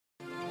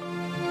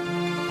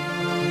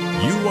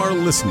You are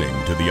listening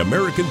to the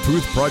American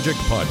Truth Project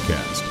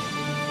podcast.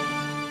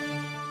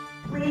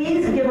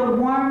 Please give a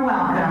warm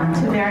welcome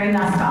to Barry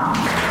Nussbaum.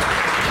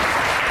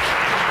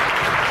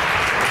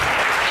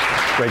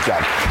 Great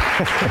job.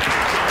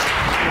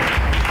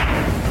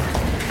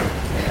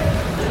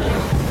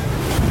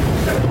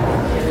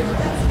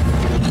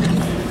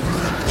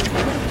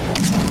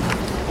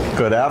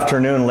 Good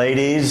afternoon,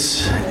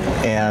 ladies,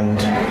 and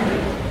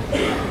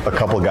a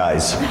couple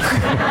guys.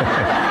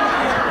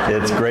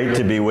 It's great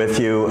to be with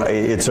you.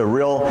 It's a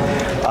real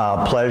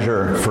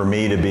pleasure for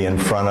me to be in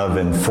front of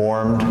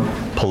informed,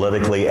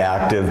 politically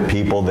active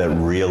people that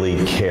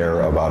really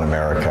care about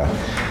America.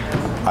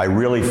 I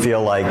really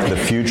feel like the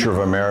future of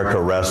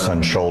America rests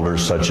on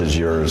shoulders such as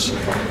yours,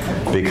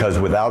 because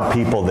without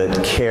people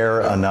that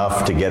care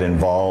enough to get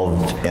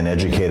involved and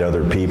educate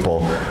other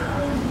people,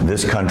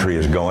 this country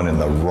is going in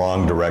the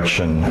wrong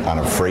direction on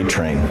a freight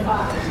train.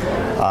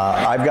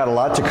 I've got a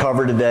lot to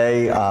cover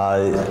today.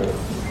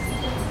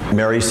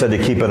 Mary said to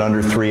keep it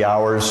under 3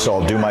 hours, so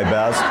I'll do my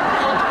best.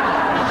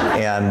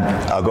 And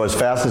I'll go as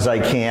fast as I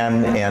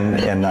can,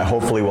 and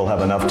hopefully we'll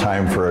have enough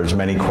time for as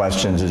many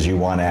questions as you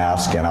want to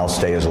ask, and I'll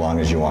stay as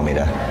long as you want me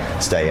to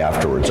stay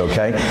afterwards,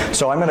 okay?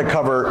 So I'm going to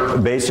cover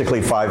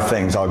basically 5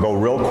 things. I'll go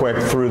real quick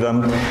through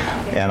them,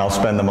 and I'll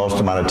spend the most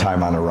amount of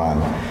time on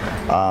Iran.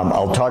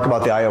 I'll talk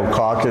about the Iowa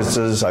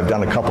caucuses. I've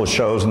done a couple of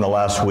shows in the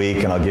last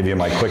week, and I'll give you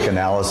my quick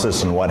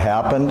analysis on what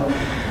happened.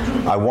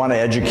 I want to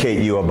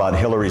educate you about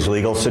Hillary's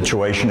legal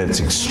situation. It's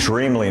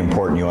extremely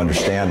important you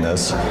understand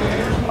this.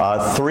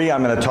 3,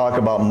 I'm going to talk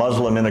about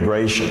Muslim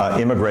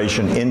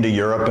immigration into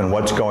Europe and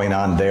what's going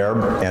on there.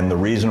 And the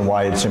reason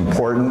why it's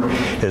important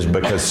is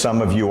because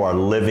some of you are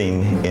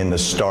living in the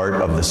start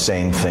of the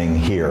same thing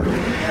here.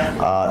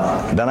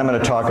 Then I'm going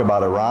to talk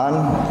about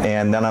Iran,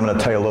 and then I'm going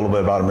to tell you a little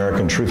bit about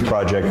American Truth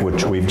Project,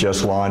 which we've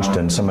just launched,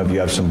 and some of you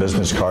have some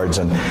business cards,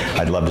 and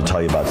I'd love to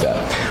tell you about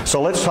that.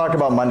 So let's talk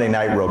about Monday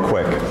night real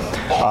quick.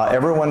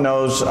 Everyone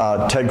knows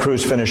Ted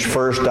Cruz finished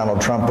first, Donald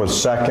Trump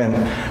was second,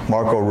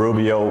 Marco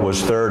Rubio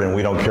was third, and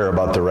we don't care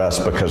about the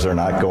rest because they're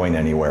not going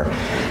anywhere.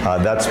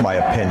 That's my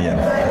opinion,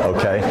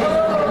 okay?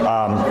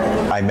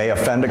 I may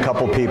offend a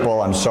couple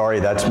people. I'm sorry,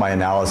 that's my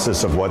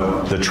analysis of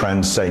what the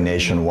trends say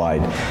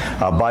nationwide.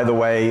 By the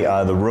way,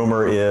 the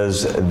rumor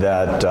is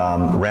that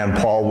Rand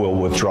Paul will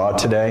withdraw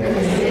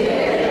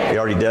today. He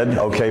already did?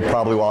 Okay,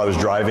 probably while I was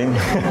driving.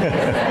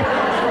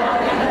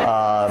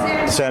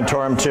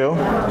 Santorum too?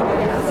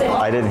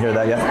 I didn't hear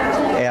that yet.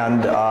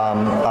 And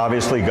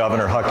obviously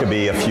Governor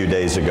Huckabee a few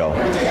days ago.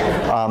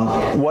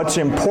 What's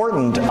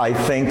important, I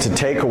think, to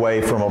take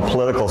away from a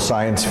political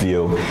science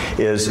view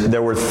is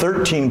there were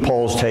 13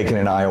 polls taken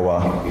in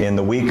Iowa in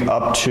the week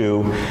up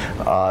to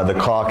the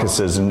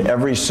caucuses, and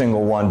every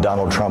single one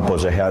Donald Trump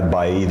was ahead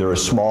by either a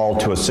small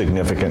to a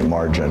significant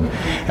margin.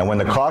 And when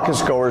the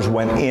caucus goers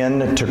went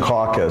in to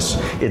caucus,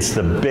 it's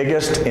the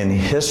biggest in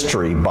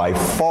history by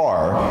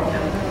far.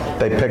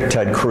 They picked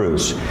Ted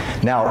Cruz.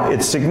 Now,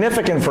 it's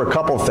significant for a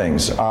couple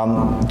things.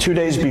 2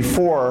 days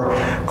before,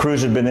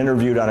 Cruz had been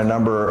interviewed on a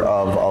number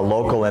of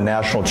local and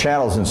national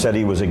channels and said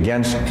he was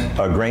against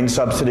grain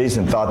subsidies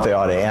and thought they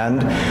ought to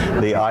end.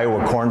 The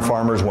Iowa corn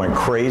farmers went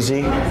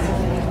crazy,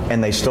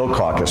 and they still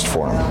caucused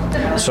for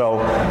him. So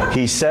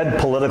he said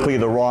politically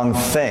the wrong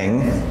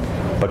thing,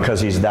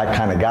 because he's that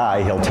kind of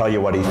guy. He'll tell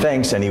you what he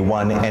thinks, and he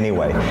won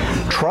anyway.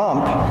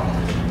 Trump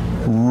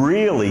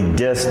really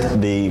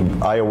dissed the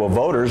Iowa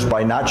voters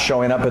by not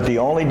showing up at the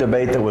only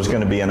debate that was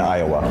going to be in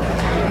Iowa.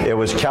 It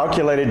was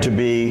calculated to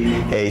be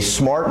a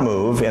smart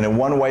move, and in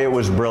one way it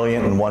was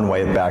brilliant, and one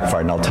way it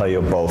backfired, and I'll tell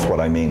you both what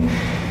I mean.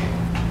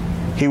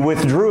 He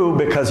withdrew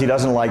because he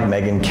doesn't like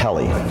Megyn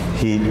Kelly.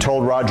 He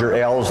told Roger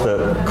Ailes,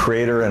 the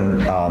creator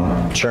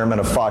and chairman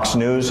of Fox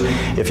News,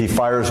 if he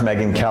fires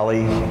Megyn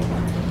Kelly,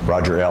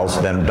 Roger Ailes,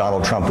 then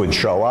Donald Trump would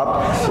show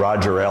up.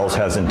 Roger Ailes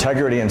has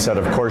integrity and said,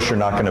 of course you're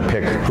not going to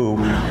pick who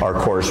our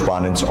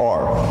correspondents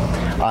are.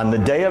 On the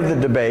day of the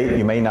debate,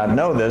 you may not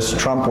know this,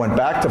 Trump went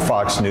back to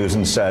Fox News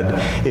and said,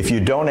 if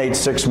you donate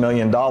 $6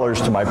 million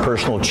to my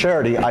personal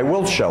charity, I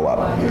will show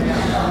up.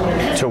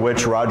 To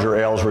which Roger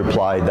Ailes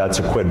replied, that's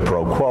a quid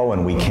pro quo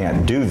and we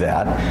can't do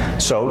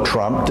that. So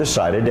Trump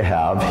decided to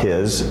have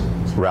his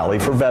rally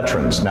for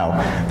veterans.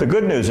 Now, the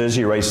good news is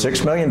he raised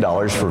 $6 million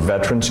for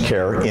veterans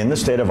care in the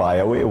state of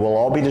Iowa. It will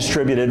all be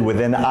distributed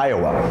within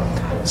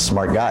Iowa.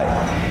 Smart guy.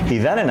 He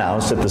then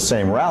announced at the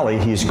same rally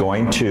he's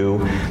going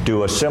to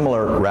do a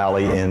similar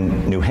rally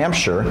in New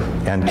Hampshire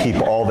and keep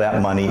all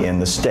that money in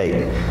the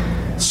state.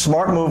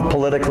 Smart move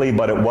politically,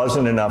 but it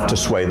wasn't enough to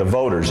sway the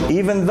voters.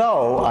 Even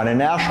though, on a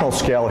national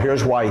scale,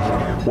 here's why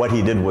what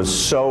he did was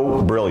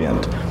so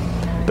brilliant.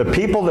 The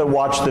people that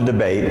watched the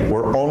debate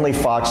were only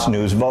Fox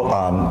News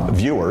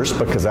viewers,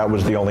 because that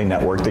was the only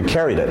network that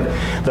carried it.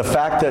 The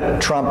fact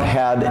that Trump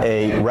had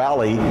a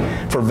rally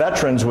for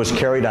veterans was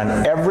carried on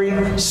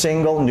every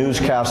single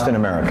newscast in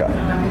America.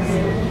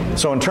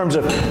 So in terms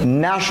of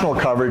national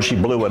coverage, he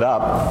blew it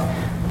up.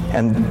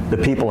 and the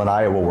people in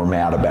Iowa were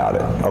mad about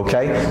it,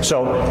 okay?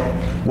 So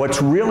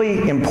what's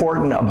really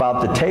important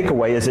about the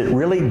takeaway is it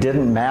really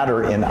didn't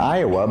matter in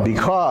Iowa,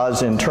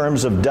 because in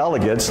terms of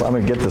delegates, let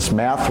me get this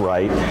math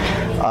right,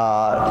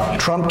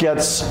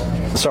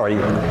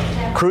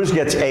 Cruz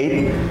gets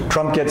 8,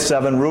 Trump gets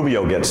 7,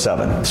 Rubio gets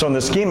 7. So in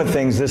the scheme of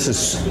things, this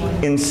is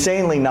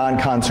insanely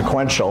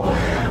non-consequential,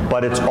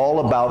 but it's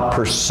all about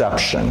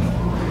perception.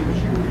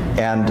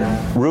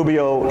 And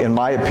Rubio, in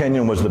my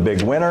opinion, was the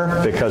big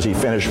winner because he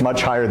finished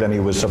much higher than he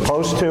was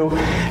supposed to,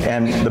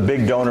 and the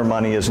big donor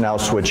money is now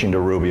switching to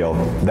Rubio.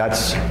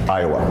 That's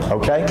Iowa,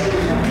 okay?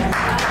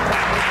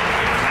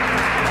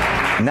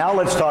 Now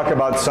let's talk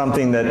about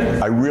something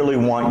that I really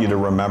want you to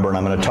remember, and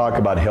I'm going to talk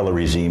about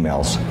Hillary's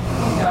emails.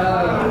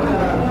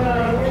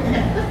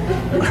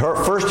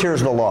 First,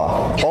 here's the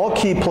law. All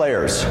key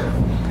players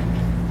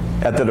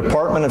at the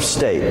Department of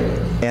State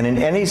and in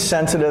any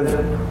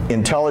sensitive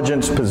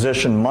intelligence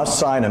position must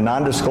sign a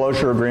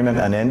non-disclosure agreement,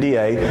 an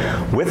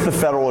NDA, with the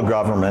federal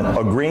government,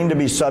 agreeing to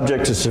be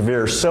subject to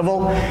severe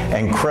civil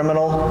and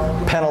criminal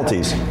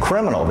penalties.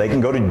 Criminal, they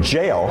can go to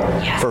jail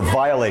for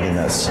violating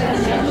this.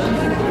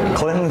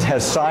 Clinton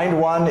has signed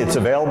one. It's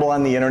available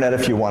on the internet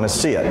if you want to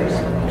see it.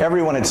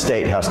 Everyone at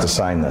State has to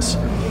sign this.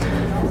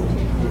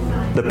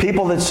 The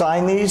people that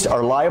sign these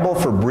are liable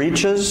for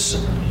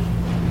breaches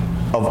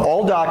of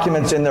all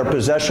documents in their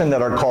possession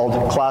that are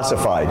called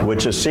classified,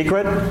 which is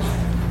secret,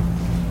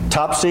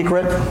 top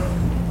secret,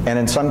 and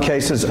in some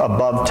cases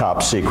above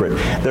top secret.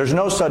 There's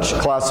no such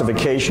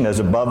classification as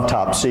above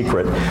top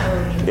secret.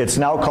 It's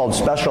now called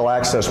Special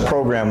Access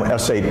Program,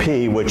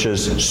 SAP, which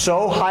is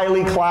so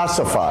highly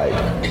classified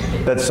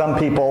that some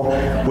people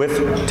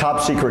with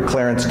top secret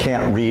clearance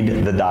can't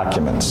read the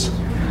documents.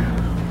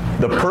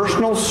 The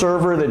personal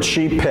server that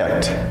she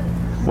picked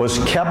was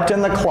kept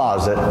in the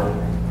closet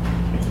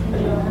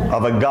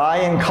of a guy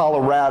in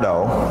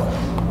Colorado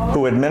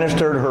who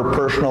administered her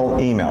personal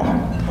email,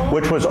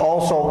 which was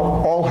also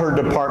all her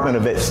Department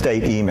of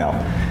State email.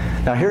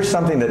 Now here's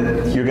something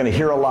that you're going to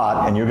hear a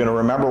lot, and you're going to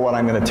remember what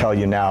I'm going to tell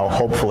you now,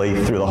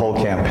 hopefully through the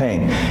whole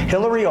campaign.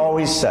 Hillary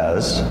always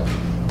says,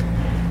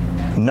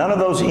 none of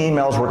those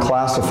emails were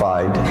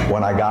classified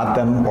when I got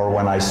them or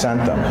when I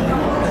sent them.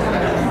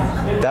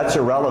 That's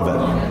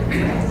irrelevant.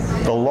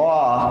 The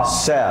law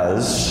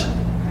says,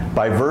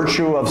 by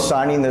virtue of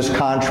signing this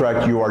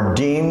contract, you are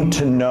deemed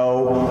to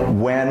know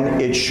when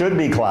it should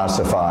be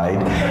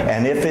classified,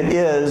 and if it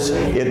is,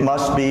 it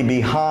must be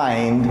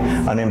behind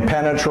an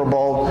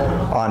impenetrable,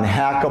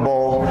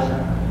 unhackable,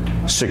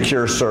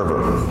 secure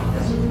server.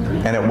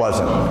 And it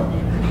wasn't.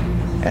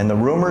 And the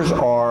rumors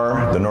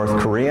are the North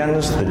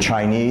Koreans, the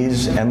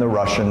Chinese, and the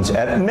Russians,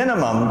 at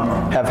minimum,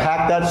 have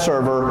hacked that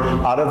server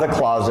out of the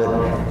closet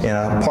in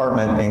an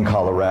apartment in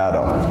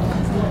Colorado.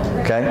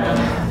 Okay?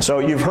 So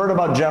you've heard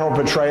about General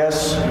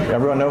Petraeus.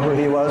 Everyone know who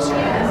he was?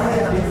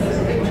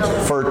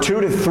 For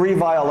 2 to 3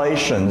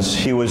 violations,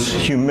 he was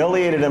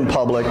humiliated in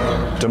public,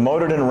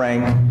 demoted in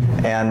rank,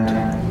 and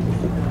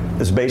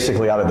is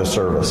basically out of the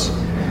service.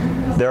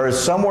 There is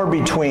somewhere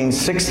between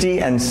 60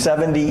 and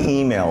 70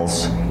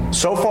 emails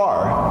so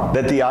far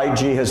that the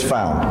IG has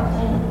found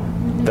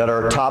that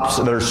are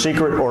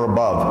secret or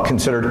above,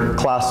 considered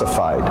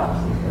classified.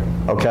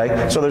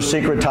 Okay? So they're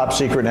secret, top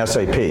secret, and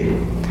SAP.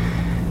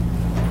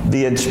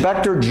 The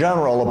Inspector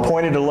General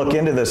appointed to look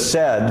into this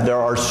said there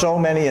are so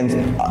many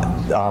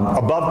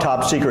above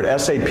top secret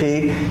SAP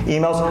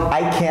emails,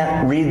 I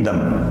can't read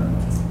them.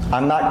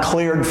 I'm not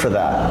cleared for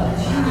that.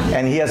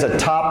 And he has a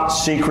top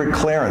secret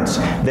clearance.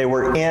 They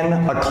were in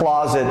a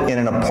closet in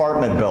an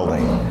apartment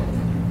building.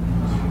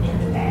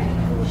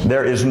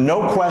 There is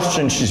no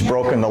question she's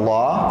broken the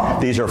law.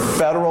 These are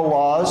federal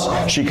laws.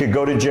 She could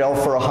go to jail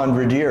for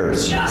 100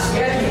 years.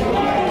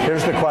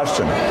 Here's the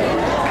question.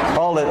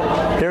 Hold it.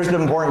 Here's the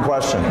important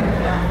question.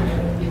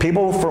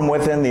 People from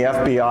within the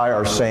FBI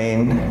are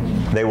saying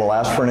they will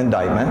ask for an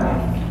indictment.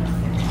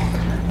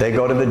 They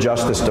go to the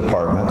Justice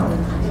Department.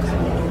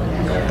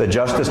 The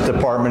Justice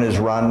Department is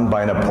run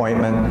by an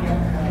appointment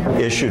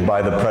issued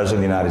by the President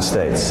of the United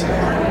States.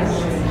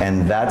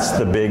 And that's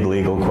the big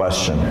legal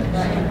question.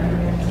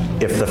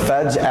 If the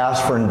feds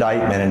ask for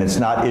indictment and it's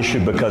not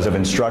issued because of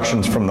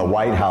instructions from the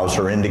White House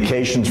or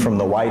indications from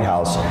the White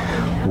House,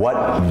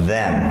 what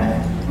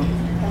then?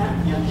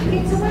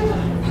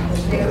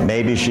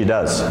 Maybe she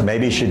does.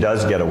 Maybe she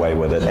does get away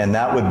with it, and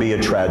that would be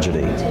a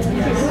tragedy.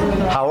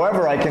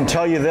 However, I can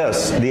tell you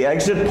this. The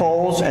exit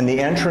polls and the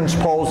entrance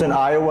polls in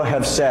Iowa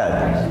have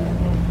said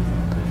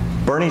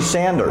Bernie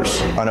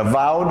Sanders, an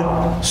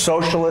avowed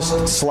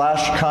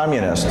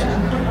socialist/communist,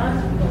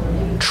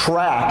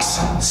 tracks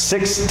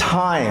 6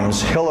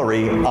 times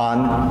Hillary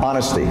on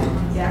honesty.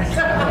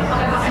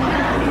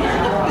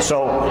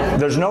 So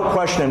there's no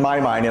question in my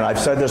mind, and I've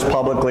said this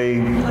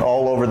publicly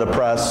all over the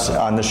press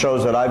on the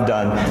shows that I've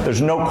done,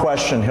 there's no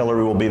question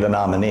Hillary will be the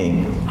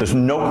nominee. There's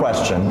no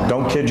question.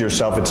 Don't kid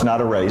yourself. It's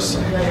not a race.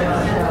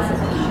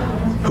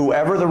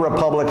 whoever the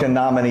Republican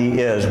nominee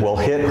is will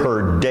hit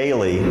her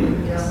daily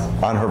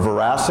on her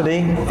veracity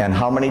and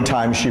how many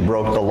times she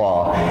broke the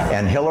law.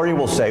 And Hillary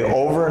will say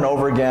over and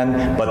over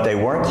again, but they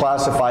weren't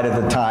classified at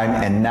the time,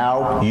 and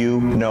now you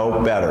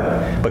know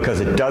better. Because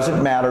it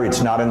doesn't matter,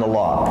 it's not in the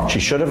law. She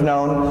should have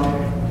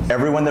known.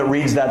 Everyone that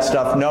reads that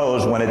stuff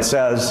knows when it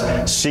says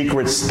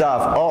secret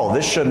stuff, oh,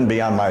 this shouldn't be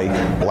on my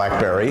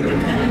BlackBerry.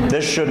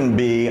 This shouldn't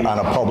be on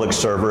a public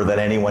server that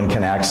anyone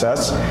can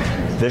access.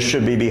 This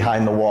should be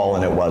behind the wall,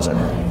 and it wasn't.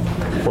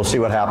 We'll see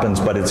what happens,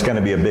 but it's going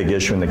to be a big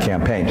issue in the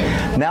campaign.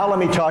 Now let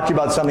me talk to you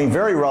about something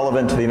very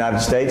relevant to the United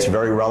States,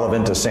 very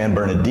relevant to San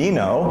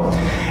Bernardino,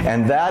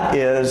 and that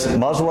is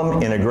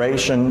Muslim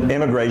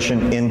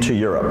immigration into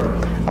Europe.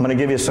 I'm going to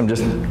give you some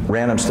just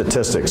random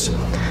statistics.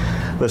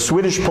 The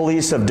Swedish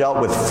police have dealt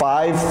with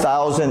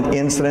 5,000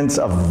 incidents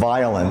of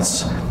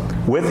violence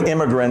with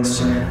immigrants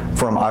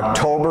from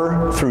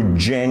October through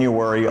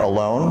January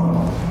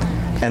alone,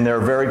 and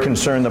they're very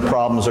concerned the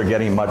problems are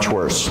getting much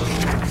worse.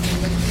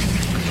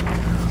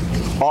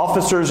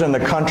 Officers in the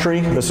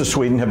country, this is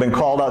Sweden, have been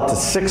called out to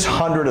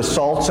 600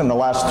 assaults in the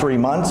last 3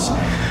 months,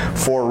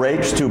 4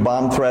 rapes, 2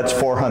 bomb threats,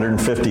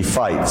 450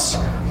 fights.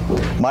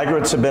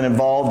 Migrants have been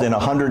involved in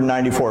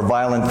 194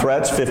 violent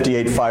threats,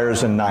 58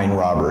 fires, and 9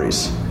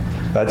 robberies.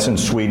 That's in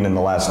Sweden in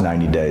the last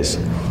 90 days.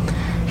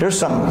 Here's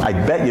something I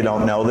bet you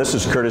don't know. This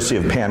is courtesy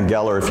of Pam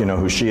Geller, if you know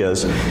who she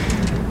is.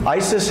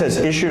 ISIS has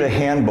issued a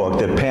handbook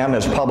that Pam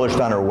has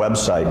published on her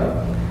website.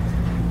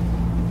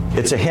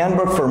 It's a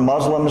handbook for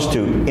Muslims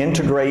to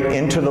integrate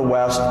into the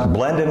West,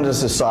 blend into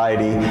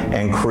society,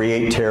 and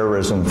create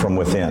terrorism from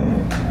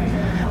within.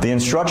 The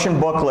instruction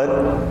booklet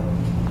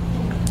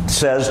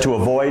says to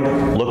avoid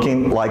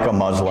looking like a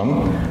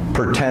Muslim,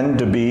 pretend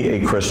to be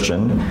a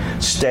Christian,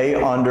 stay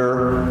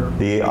under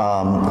the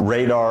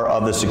radar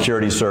of the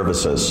security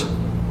services.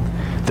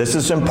 This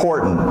is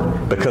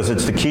important because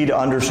it's the key to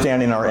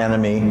understanding our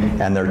enemy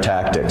and their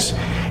tactics.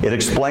 It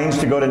explains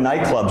to go to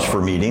nightclubs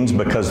for meetings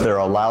because there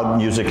are loud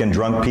music and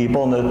drunk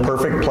people, and the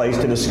perfect place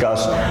to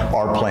discuss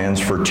our plans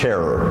for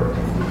terror.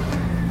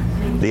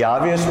 The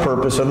obvious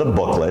purpose of the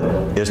booklet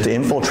is to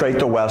infiltrate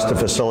the West to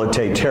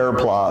facilitate terror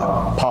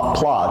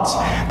plots.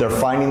 They're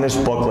finding this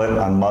booklet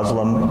on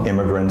Muslim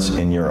immigrants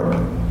in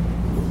Europe.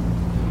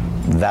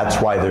 That's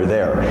why they're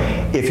there.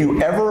 If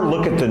you ever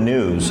look at the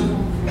news,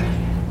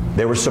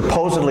 they were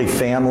supposedly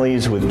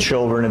families with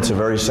children. It's a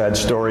very sad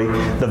story.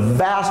 The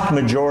vast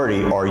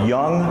majority are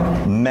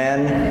young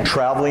men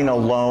traveling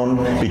alone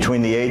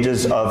between the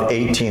ages of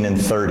 18 and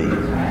 30.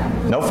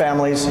 No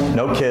families,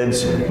 no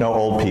kids, no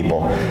old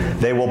people.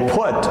 They will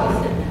put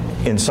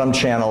in some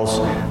channels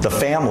the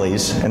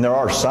families, and there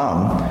are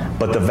some,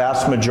 but the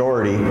vast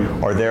majority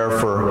are there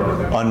for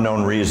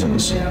unknown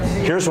reasons.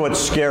 Here's what's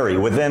scary.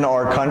 Within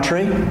our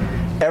country,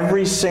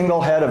 every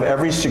single head of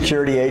every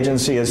security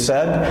agency has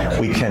said,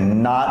 we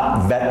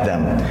cannot vet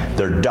them.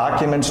 Their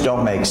documents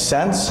don't make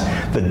sense.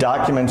 The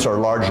documents are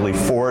largely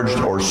forged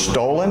or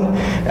stolen,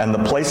 and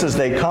the places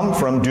they come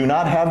from do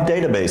not have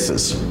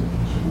databases.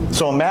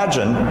 So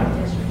imagine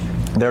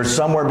there's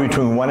somewhere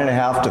between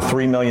 1.5 to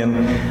 3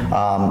 million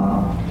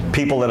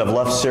people that have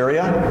left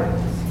Syria.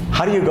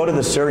 How do you go to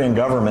the Syrian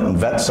government and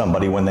vet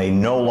somebody when they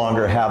no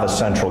longer have a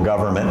central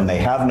government, and they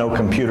have no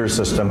computer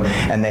system,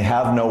 and they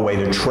have no way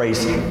to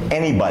trace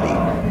anybody?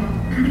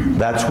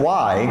 That's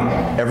why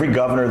every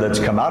governor that's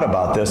come out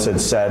about this had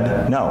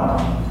said no.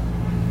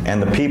 And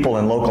the people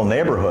in local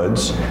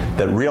neighborhoods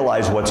that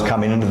realize what's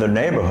coming into their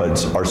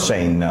neighborhoods are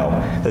saying no.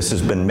 This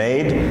has been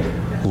made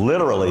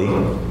literally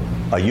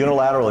a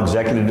unilateral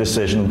executive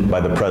decision by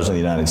the President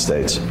of the United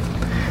States.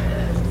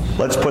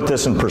 Let's put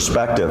this in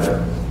perspective.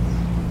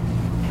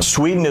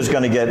 Sweden is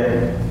going to get,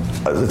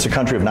 it's a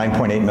country of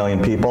 9.8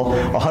 million people,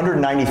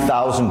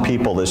 190,000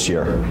 people this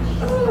year.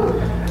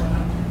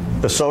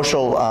 The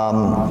Social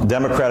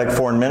Democratic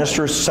Foreign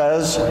Minister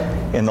says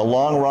in the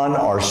long run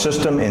our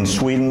system in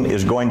Sweden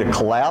is going to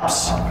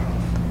collapse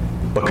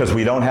because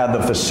we don't have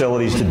the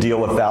facilities to deal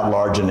with that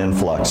large an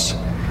influx.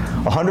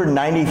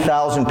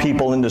 190,000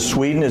 people into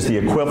Sweden is the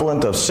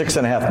equivalent of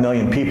 6.5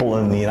 million people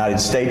in the United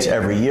States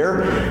every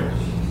year,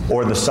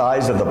 or the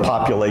size of the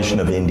population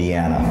of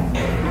Indiana.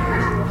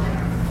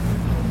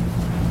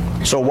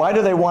 So why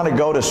do they want to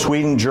go to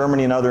Sweden,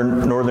 Germany, and other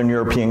northern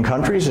European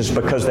countries? It's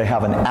because they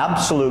have an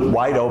absolute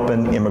wide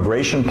open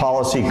immigration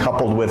policy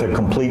coupled with a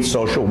complete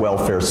social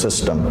welfare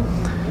system.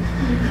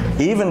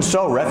 Even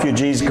so,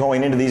 refugees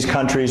going into these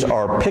countries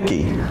are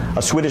picky.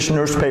 A Swedish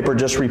newspaper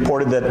just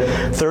reported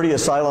that 30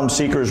 asylum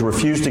seekers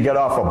refused to get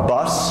off a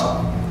bus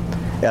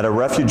at a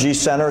refugee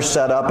center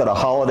set up at a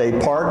holiday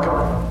park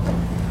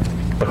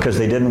because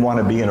they didn't want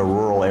to be in a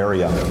rural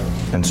area,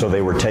 and so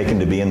they were taken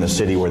to be in the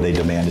city where they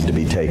demanded to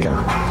be taken.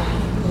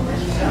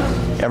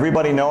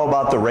 Everybody know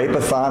about the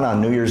rape-a-thon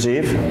on New Year's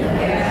Eve?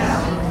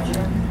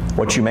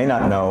 What you may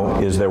not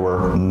know is there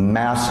were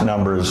mass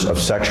numbers of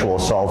sexual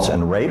assaults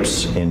and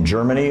rapes in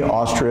Germany,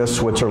 Austria,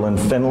 Switzerland,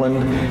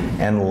 Finland,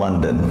 and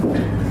London.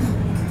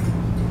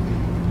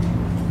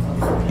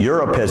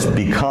 Europe has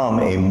become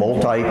a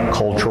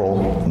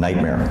multicultural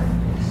nightmare.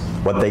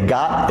 What they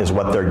got is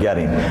what they're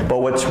getting.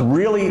 But what's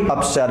really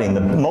upsetting,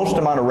 the most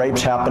amount of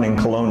rapes happen in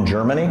Cologne,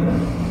 Germany.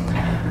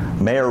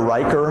 Mayor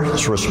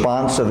Reicher's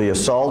response to the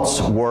assaults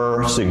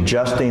were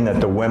suggesting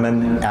that the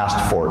women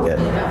asked for it.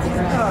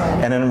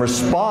 And in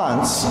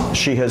response,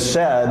 she has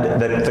said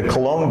that the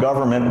Cologne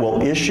government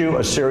will issue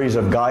a series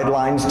of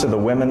guidelines to the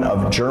women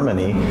of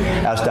Germany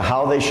as to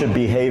how they should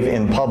behave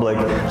in public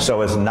so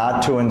as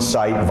not to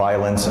incite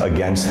violence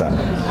against them.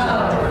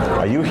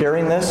 Are you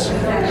hearing this?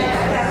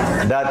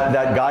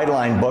 That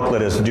guideline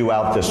booklet is due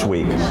out this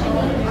week.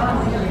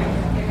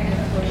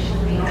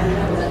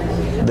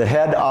 The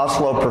head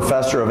Oslo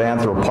professor of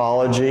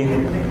anthropology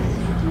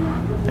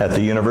at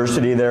the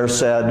university there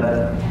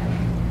said,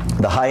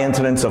 the high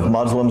incidence of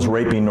Muslims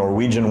raping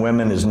Norwegian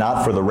women is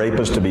not for the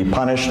rapist to be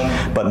punished,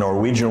 but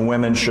Norwegian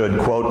women should,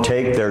 quote,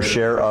 take their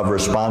share of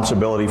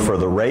responsibility for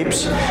the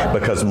rapes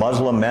because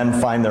Muslim men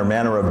find their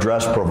manner of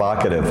dress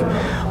provocative.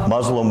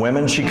 Muslim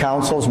women, she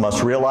counsels,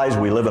 must realize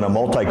we live in a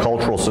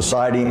multicultural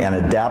society and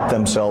adapt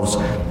themselves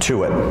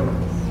to it.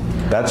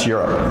 That's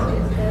Europe.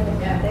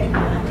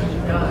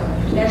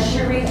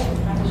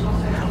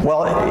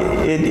 Well,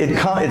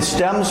 it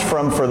stems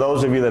from, for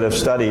those of you that have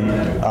studied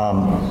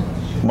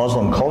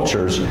Muslim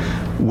cultures,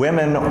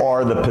 women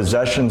are the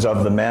possessions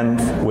of the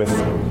men with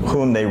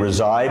whom they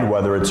reside,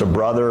 whether it's a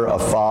brother, a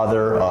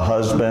father, a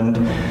husband,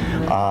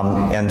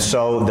 and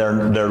so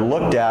they're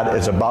looked at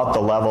as about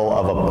the level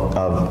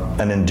of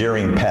an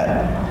endearing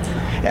pet.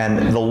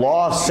 And the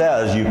law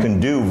says you can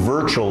do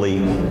virtually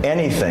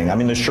anything. I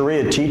mean, the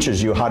Sharia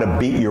teaches you how to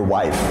beat your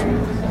wife.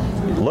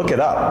 Look it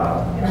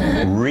up.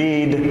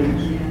 Read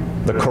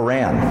the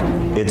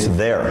Quran. It's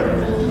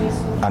there.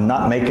 I'm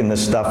not making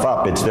this stuff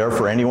up. It's there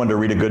for anyone to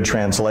read a good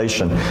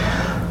translation.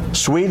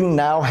 Sweden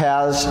now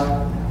has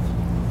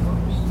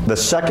the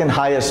second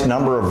highest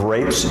number of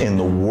rapes in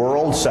the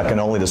world, second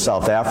only to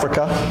South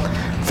Africa,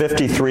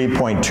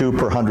 53.2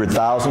 per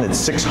 100,000.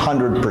 It's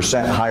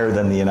 600% higher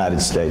than the United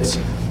States.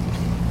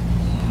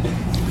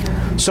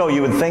 So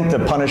you would think the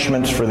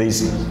punishments for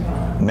these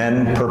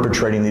men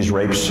perpetrating these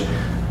rapes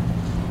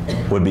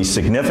would be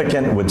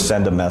significant, would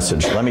send a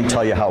message. Let me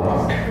tell you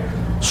how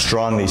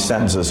strong these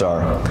sentences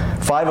are.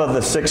 5 of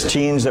the 6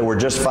 teens that were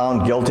just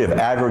found guilty of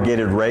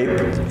aggregated rape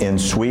in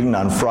Sweden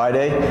on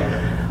Friday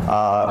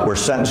were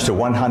sentenced to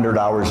 100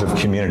 hours of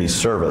community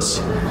service.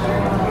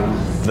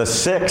 The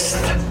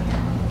 6th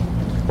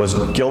was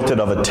guilty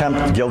of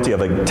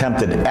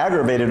attempted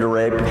aggravated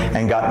rape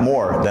and got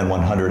more than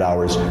 100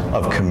 hours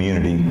of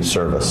community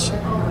service.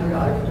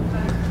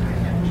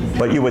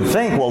 But you would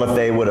think, well, if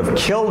they would have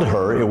killed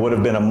her, it would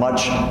have been a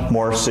much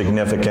more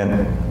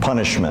significant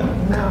punishment.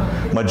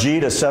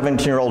 Majid, a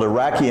 17-year-old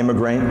Iraqi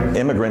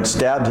immigrant,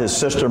 stabbed his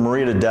sister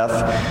Maria to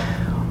death,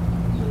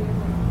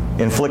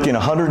 inflicting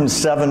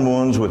 107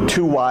 wounds with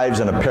 2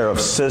 wives and a pair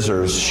of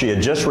scissors. She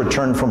had just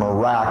returned from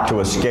Iraq to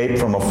escape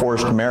from a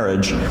forced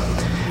marriage,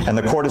 and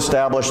the court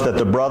established that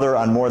the brother,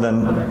 on more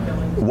than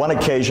one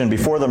occasion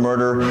before the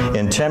murder,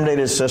 intimidated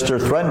his sister,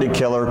 threatened to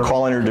kill her,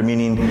 calling her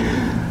demeaning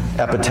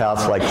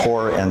epithets like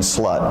whore and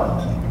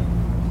slut.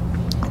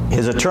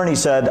 His attorney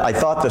said, I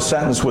thought the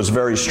sentence was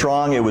very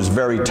strong, it was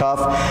very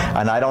tough,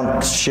 and I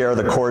don't share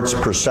the court's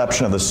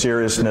perception of the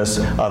seriousness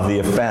of the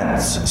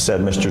offense,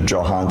 said Mr.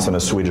 Johansson, a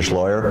Swedish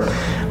lawyer.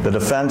 The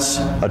defense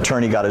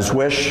attorney got his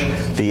wish.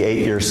 The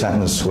 8-year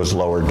sentence was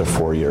lowered to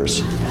 4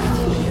 years.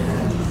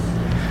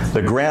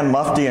 The Grand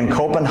Mufti in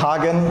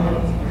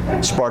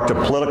Copenhagen sparked a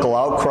political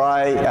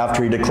outcry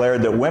after he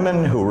declared that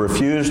women who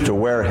refuse to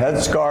wear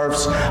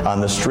headscarves on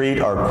the street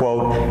are,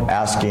 quote,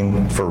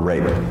 asking for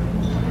rape.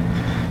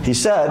 He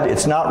said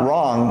it's not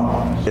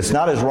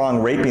as wrong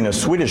raping a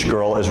Swedish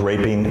girl as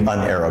raping an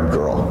Arab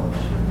girl.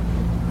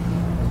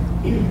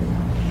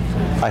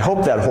 I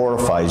hope that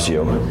horrifies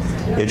you.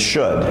 It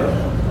should.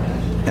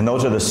 And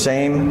those are the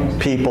same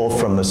people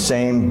from the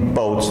same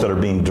boats that are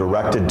being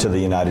directed to the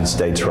United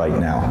States right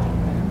now.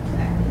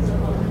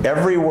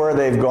 Everywhere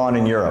they've gone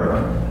in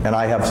Europe, and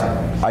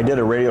I did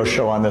a radio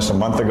show on this a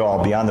month ago.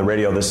 I'll be on the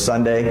radio this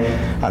Sunday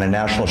on a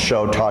national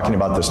show talking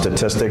about the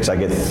statistics. I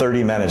get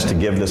 30 minutes to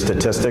give the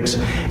statistics.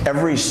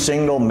 Every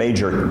single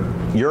major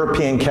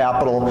European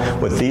capital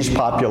with these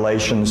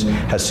populations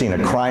has seen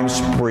a crime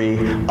spree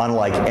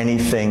unlike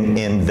anything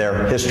in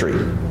their history.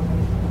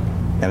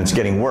 And it's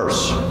getting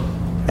worse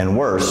and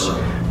worse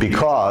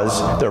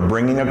because they're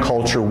bringing a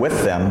culture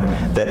with them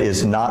that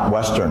is not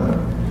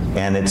Western.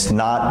 And it's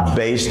not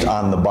based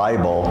on the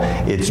Bible,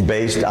 it's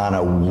based on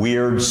a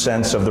weird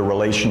sense of the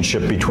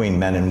relationship between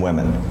men and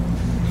women.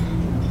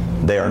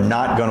 They are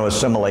not going to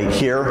assimilate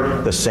here,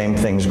 the same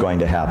thing's going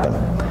to happen.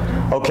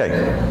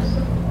 Okay,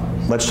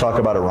 let's talk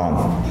about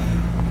Iran.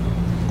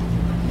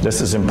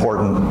 This is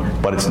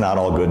important, but it's not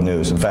all good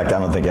news. In fact, I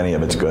don't think any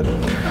of it's good.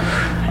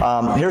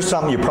 Here's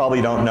something you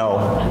probably don't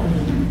know.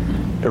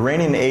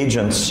 Iranian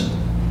agents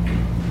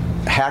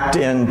hacked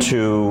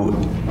into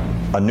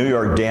a New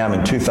York dam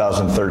in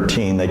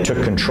 2013. They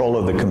took control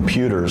of the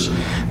computers.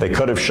 They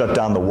could have shut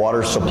down the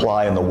water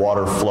supply and the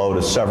water flow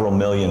to several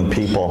million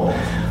people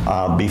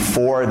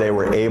before they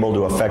were able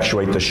to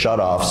effectuate the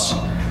shutoffs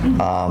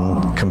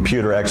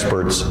computer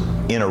experts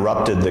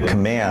interrupted the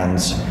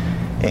commands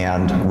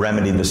and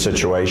remedied the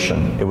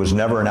situation. It was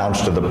never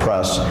announced to the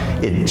press.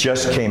 It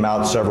just came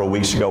out several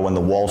weeks ago when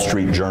the Wall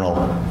Street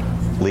Journal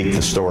leaked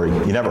the story.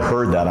 You never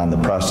heard that on the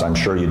press, I'm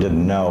sure you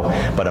didn't know,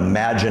 but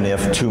imagine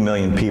if 2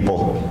 million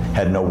people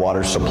had no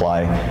water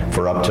supply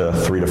for up to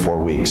 3 to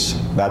 4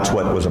 weeks. That's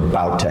what was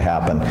about to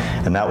happen,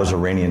 and that was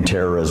Iranian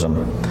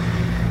terrorism.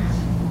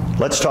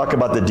 Let's talk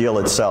about the deal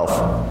itself.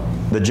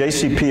 The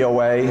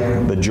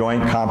JCPOA, the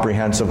Joint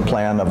Comprehensive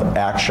Plan of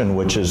Action,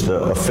 which is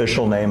the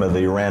official name of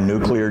the Iran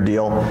nuclear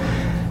deal,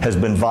 has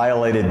been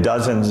violated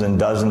dozens and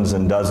dozens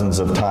and dozens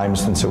of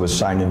times since it was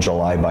signed in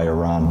July by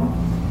Iran.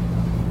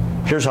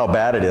 Here's how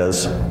bad it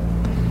is.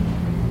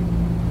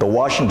 The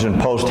Washington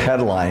Post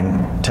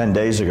headline 10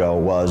 days ago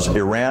was,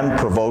 "Iran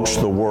provokes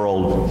the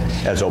world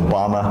as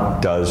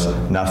Obama does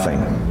nothing."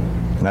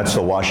 And that's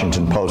the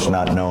Washington Post,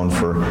 not known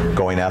for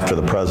going after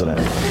the president.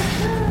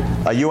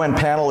 A UN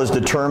panel has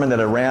determined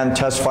that Iran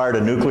test-fired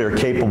a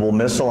nuclear-capable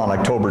missile on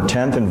October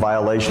 10th in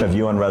violation of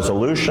UN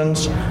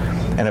resolutions,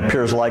 and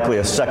appears likely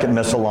a second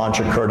missile launch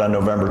occurred on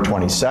November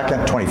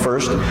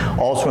 21st,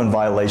 also in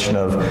violation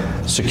of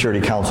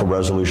Security Council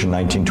Resolution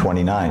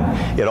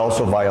 1929. It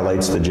also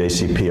violates the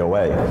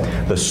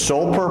JCPOA. The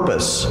sole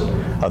purpose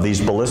of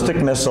these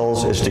ballistic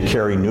missiles is to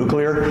carry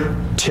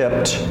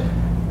nuclear-tipped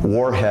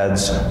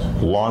warheads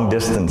long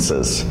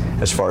distances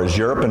as far as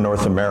Europe and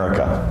North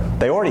America.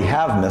 They already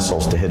have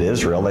missiles to hit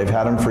Israel. They've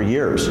had them for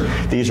years.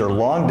 These are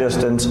long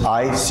distance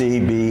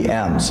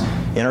ICBMs,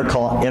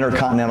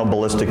 intercontinental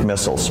ballistic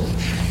missiles.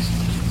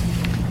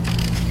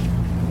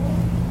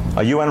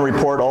 A UN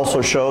report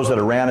also shows that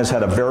Iran has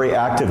had a very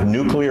active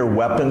nuclear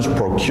weapons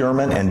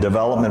procurement and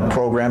development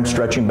program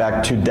stretching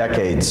back 2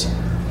 decades.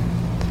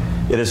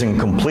 It is in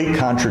complete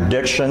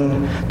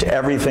contradiction to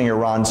everything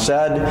Iran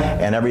said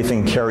and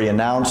everything Kerry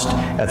announced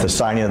at the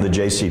signing of the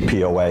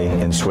JCPOA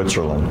in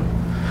Switzerland.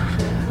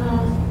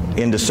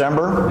 In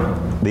December,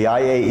 the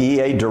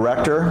IAEA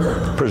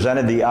director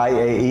presented the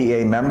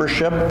IAEA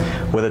membership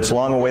with its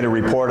long-awaited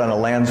report on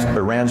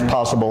Iran's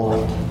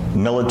possible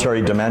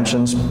military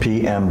dimensions,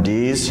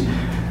 PMDs,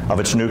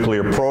 of its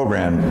nuclear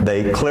program.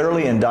 They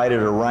clearly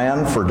indicted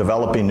Iran for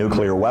developing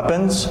nuclear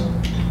weapons,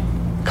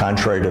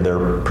 contrary to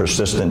their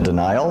persistent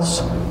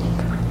denials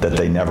that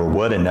they never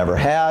would and never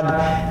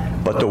had,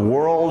 but the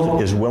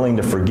world is willing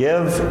to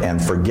forgive and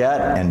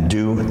forget and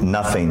do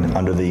nothing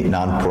under the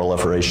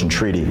Non-Proliferation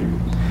Treaty.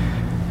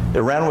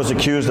 Iran was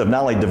accused of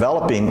not only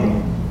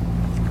developing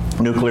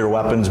nuclear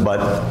weapons,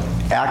 but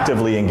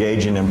actively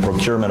engaging in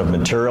procurement of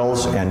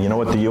materials, and you know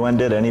what the UN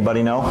did?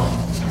 Anybody know?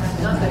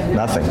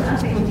 Nothing.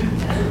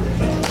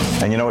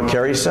 And you know what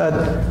Kerry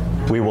said?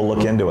 We will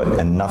look into it,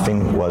 and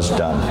nothing was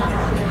done.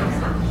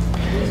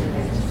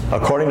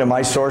 According to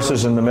my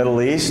sources in the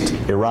Middle East,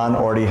 Iran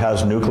already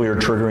has nuclear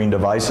triggering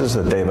devices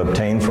that they've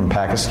obtained from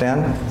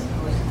Pakistan,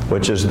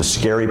 which is the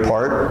scary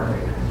part,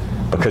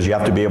 because you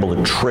have to be able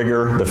to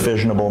trigger the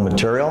fissionable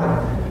material.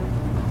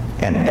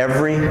 And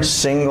every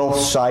single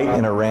site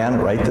in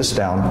Iran, write this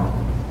down,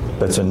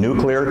 that's a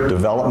nuclear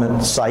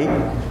development site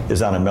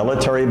is on a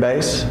military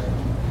base,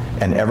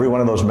 and every one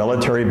of those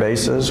military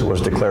bases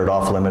was declared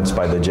off limits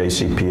by the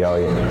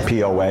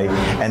JCPOA,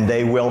 and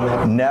they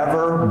will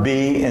never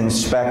be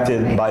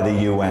inspected by the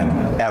UN,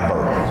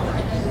 ever.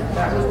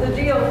 That was the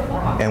deal.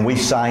 And we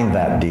signed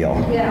that deal.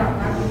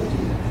 Yeah.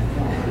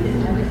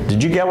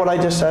 Did you get what I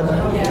just said?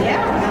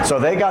 Yeah. So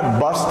they got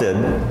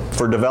busted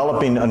for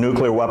developing a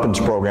nuclear weapons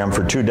program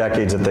for 2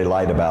 decades that they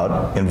lied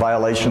about, in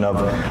violation of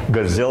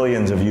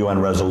gazillions of UN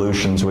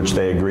resolutions which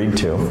they agreed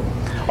to.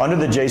 Under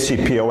the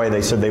JCPOA,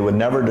 they said they would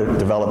never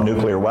develop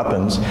nuclear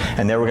weapons,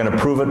 and they were going to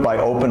prove it by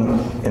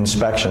open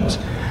inspections.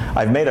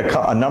 I've made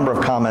a number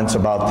of comments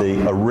about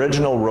the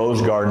original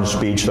Rose Garden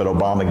speech that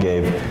Obama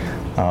gave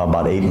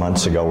about 8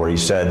 months ago, where he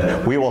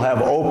said, we will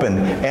have open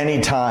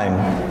anytime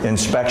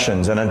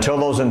inspections, and until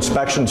those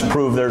inspections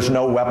prove there's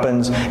no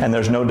weapons and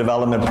there's no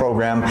development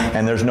program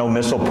and there's no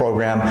missile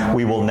program,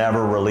 we will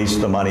never release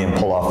the money and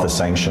pull off the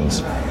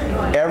sanctions.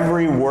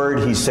 Every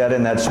word he said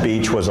in that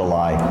speech was a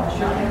lie.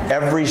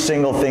 Every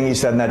single thing he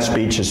said in that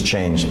speech has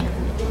changed.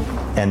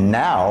 And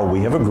now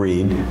we have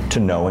agreed to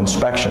no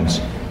inspections.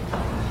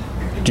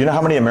 Do you know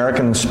how many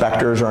American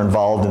inspectors are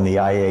involved in the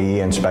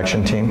IAEA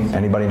inspection team?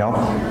 Anybody know?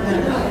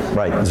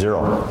 Right,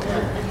 0.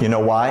 You know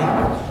why?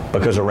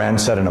 Because Iran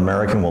said an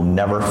American will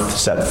never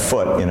set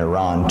foot in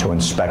Iran to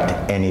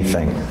inspect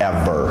anything,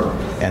 ever.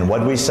 And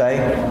what'd we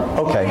say?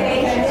 Okay.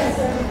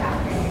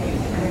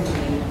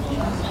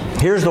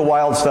 Here's the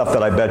wild stuff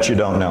that I bet you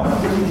don't know.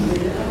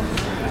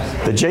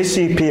 The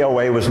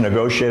JCPOA was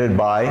negotiated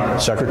by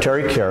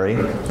Secretary Kerry,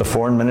 the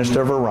Foreign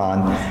Minister of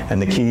Iran,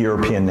 and the key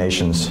European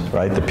nations,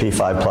 right, the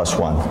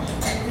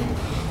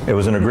P5+1. It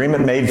was an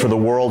agreement made for the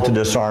world to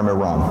disarm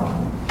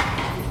Iran.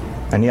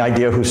 Any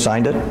idea who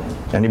signed it?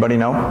 Anybody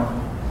know?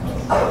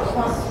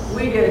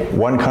 We did.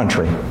 One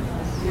country,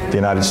 the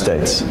United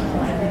States.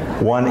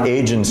 One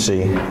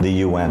agency, the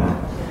UN.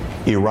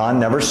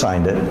 Iran never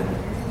signed it.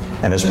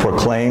 and has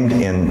proclaimed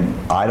in,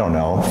 I don't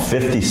know,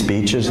 50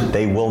 speeches,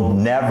 they will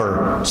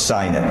never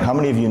sign it. How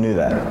many of you knew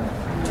that?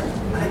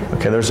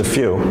 Okay, there's a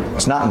few.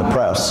 It's not in the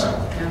press.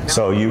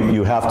 So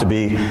you have to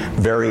be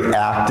very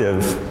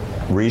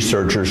active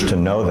researchers to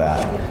know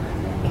that.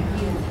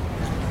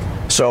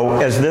 So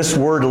as this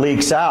word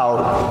leaks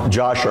out,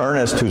 Josh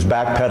Earnest, who's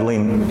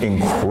backpedaling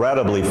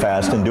incredibly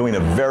fast and doing a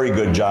very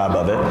good job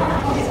of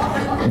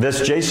it,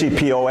 this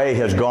JCPOA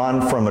has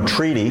gone from a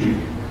treaty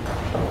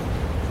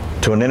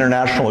to an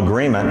international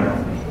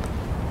agreement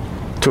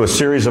to a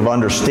series of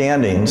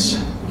understandings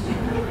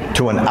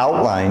to an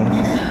outline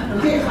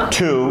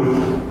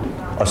to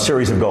a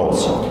series of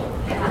goals.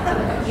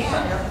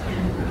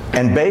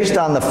 And based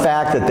on the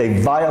fact that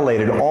they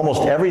violated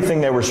almost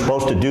everything they were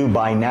supposed to do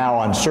by now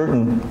on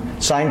certain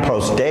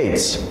signpost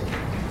dates,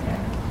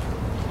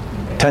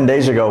 10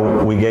 days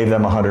ago we gave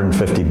them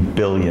 $150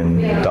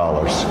 billion.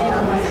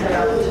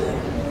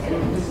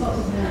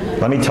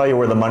 Let me tell you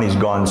where the money's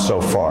gone so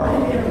far.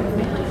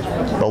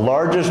 The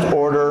largest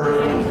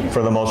order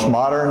for the most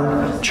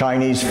modern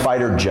Chinese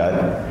fighter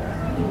jet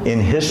in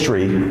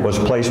history was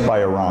placed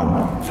by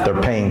Iran.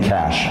 They're paying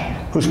cash.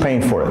 Who's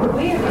paying for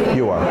it?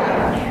 You are.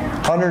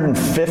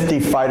 150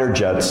 fighter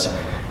jets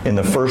in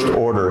the first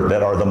order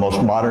that are the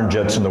most modern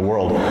jets in the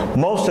world.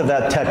 Most of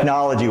that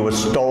technology was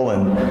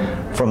stolen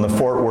from the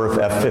Fort Worth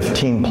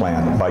F-15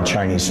 plant by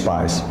Chinese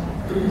spies.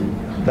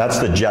 That's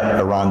the jet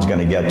Iran's going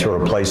to get to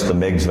replace the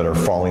MiGs that are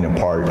falling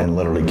apart and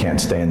literally can't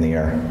stay in the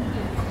air.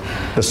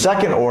 The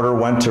second order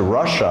went to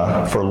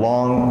Russia for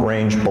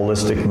long-range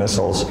ballistic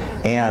missiles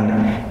and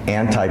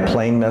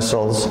anti-plane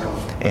missiles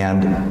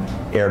and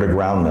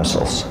air-to-ground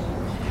missiles.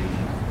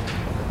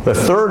 The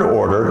third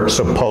order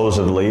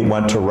supposedly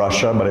went to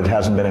Russia, but it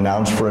hasn't been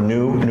announced, for a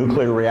new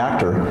nuclear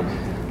reactor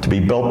to be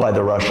built by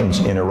the Russians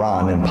in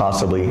Iran, and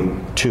possibly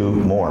 2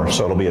 more.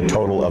 So it'll be a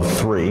total of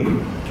 3.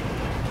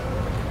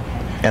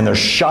 And they're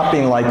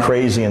shopping like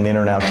crazy in the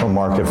international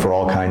market for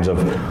all kinds of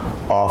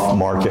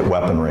off-market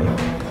weaponry.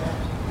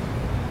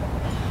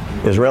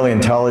 Israeli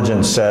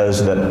intelligence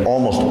says that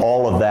almost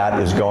all of that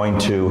is going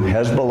to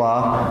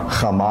Hezbollah,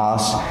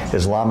 Hamas,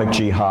 Islamic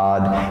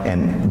Jihad,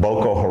 and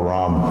Boko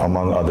Haram,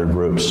 among other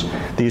groups.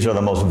 These are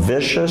the most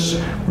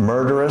vicious,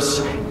 murderous,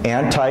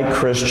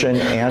 anti-Christian,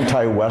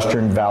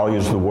 anti-Western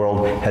values the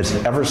world has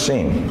ever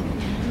seen.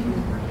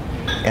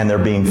 And they're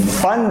being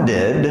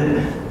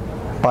funded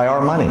by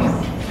our money.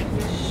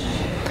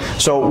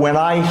 So when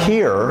I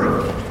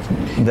hear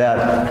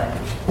that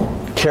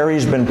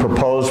Kerry's been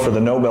proposed for the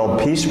Nobel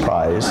Peace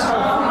Prize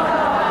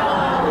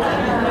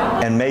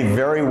and may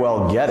very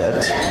well get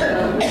it,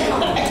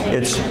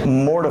 it's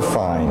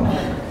mortifying,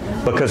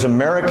 because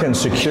American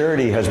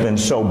security has been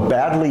so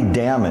badly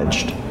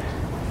damaged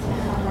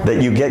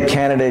that you get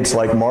candidates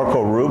like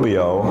Marco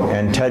Rubio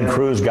and Ted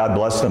Cruz, God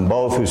bless them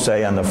both, who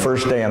say on the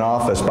first day in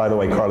office, by the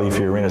way, Carly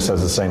Fiorina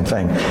says the same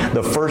thing,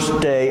 the first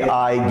day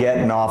I get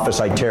in office,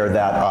 I tear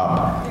that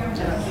up.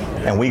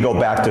 And we go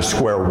back to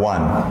square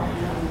one.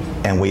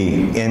 And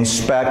we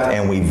inspect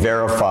and we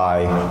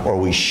verify, or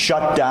we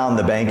shut down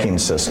the banking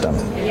system.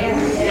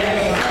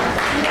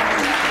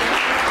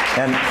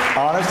 And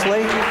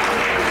honestly,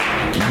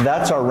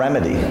 that's our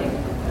remedy.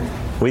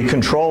 We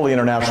control the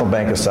International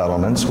Bank of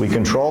Settlements. We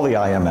control the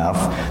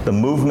IMF. The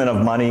movement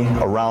of money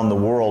around the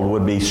world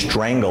would be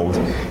strangled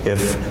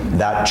if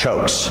that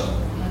chokes.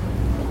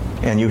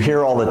 And you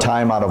hear all the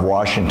time out of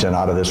Washington,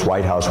 out of this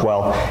White House,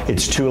 well,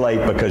 it's too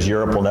late because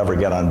Europe will never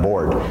get on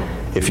board.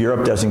 If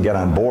Europe doesn't get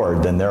on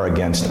board, then they're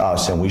against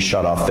us and we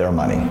shut off their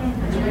money.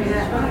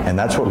 And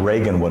that's what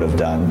Reagan would have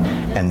done.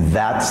 And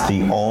that's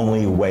the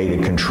only way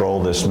to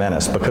control this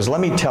menace. Because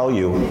let me tell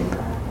you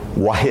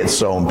why it's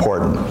so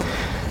important.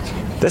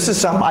 This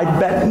is something I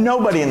bet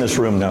nobody in this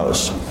room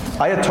knows.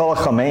 Ayatollah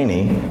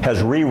Khomeini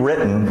has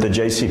rewritten the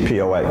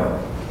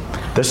JCPOA.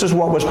 This is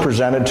what was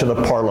presented to the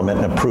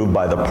Parliament and approved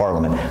by the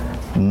Parliament.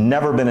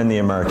 Never been in the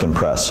American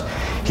press.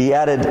 He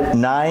added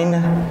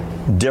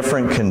 9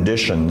 different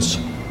conditions.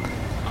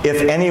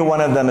 If any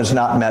one of them is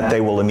not met, they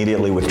will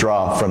immediately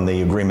withdraw from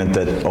the agreement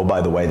that, oh,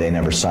 by the way, they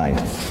never signed.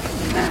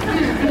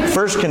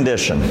 First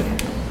condition.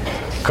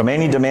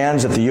 Khomeini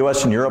demands that the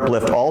U.S. and Europe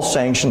lift all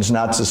sanctions,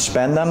 not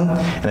suspend them,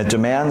 and it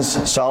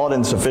demands solid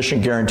and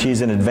sufficient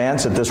guarantees in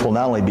advance that this will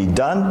not only be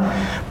done,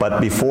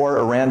 but before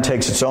Iran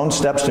takes its own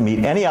steps to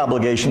meet any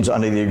obligations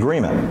under the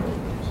agreement.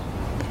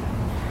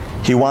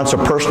 He wants a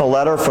personal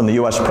letter from the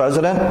U.S.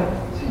 President,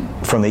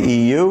 from the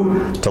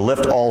EU, to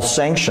lift all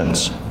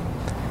sanctions.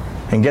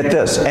 And get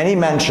this, any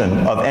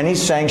mention of any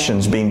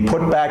sanctions being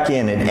put back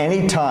in at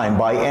any time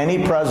by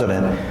any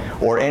president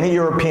or any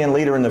European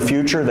leader in the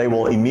future, they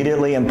will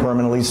immediately and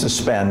permanently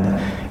suspend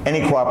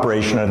any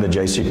cooperation under the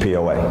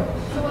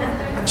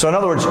JCPOA. So in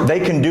other words,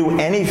 they can do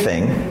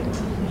anything,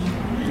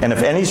 and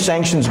if any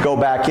sanctions go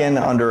back in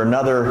under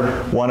another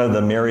one of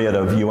the myriad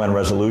of UN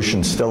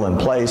resolutions still in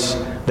place,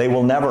 they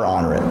will never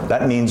honor it.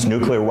 That means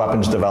nuclear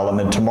weapons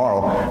development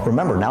tomorrow.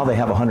 Remember, now they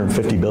have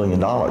 $150 billion.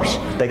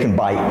 They can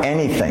buy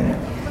anything.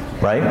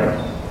 Right?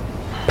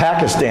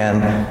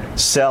 Pakistan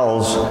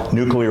sells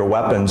nuclear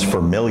weapons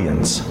for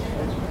millions.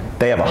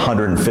 They have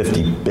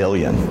 150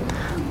 billion.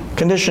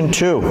 Condition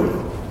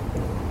 2.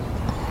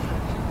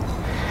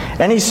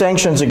 Any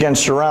sanctions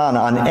against Iran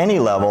on any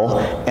level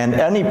and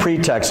any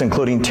pretext,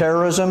 including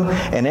terrorism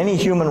and any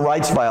human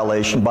rights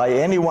violation by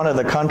any one of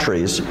the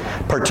countries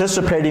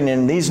participating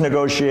in these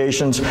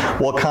negotiations,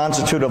 will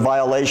constitute a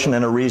violation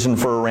and a reason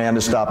for Iran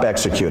to stop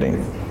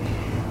executing.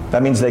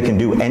 That means they can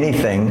do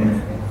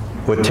anything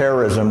with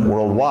terrorism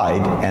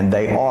worldwide, and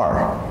they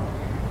are.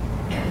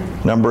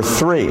 Number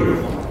 3.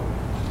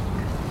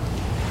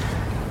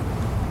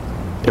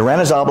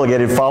 Iran is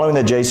obligated, following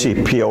the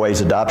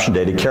JCPOA's adoption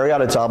date, to carry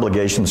out its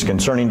obligations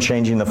concerning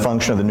changing the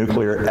function of the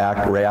nuclear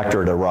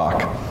reactor at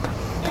Iraq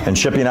and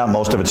shipping out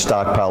most of its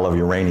stockpile of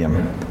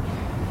uranium.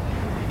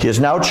 He has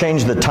now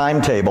changed the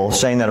timetable,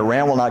 saying that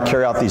Iran will not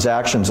carry out these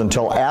actions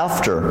until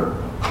after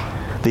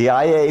the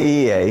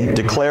IAEA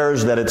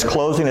declares that it's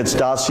closing its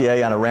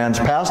dossier on Iran's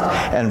past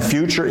and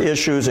future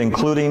issues,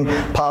 including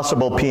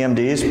possible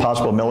PMDs,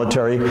 possible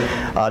military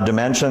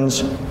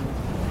dimensions,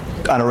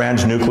 on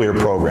Iran's nuclear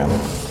program.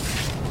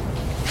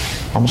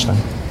 Almost done.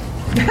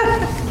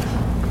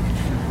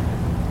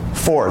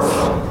 4th,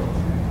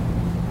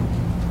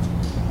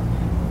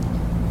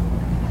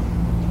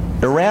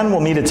 Iran will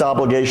meet its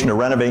obligation to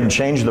renovate and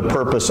change the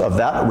purpose of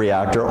that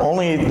reactor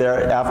only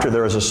after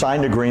there is a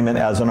signed agreement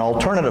as an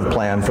alternative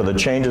plan for the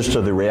changes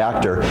to the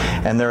reactor,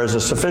 and there is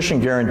a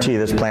sufficient guarantee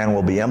this plan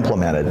will be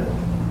implemented.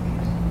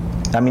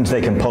 That means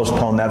they can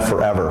postpone that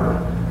forever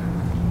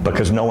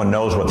because no one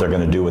knows what they're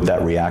going to do with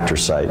that reactor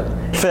site.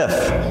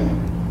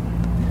 5th,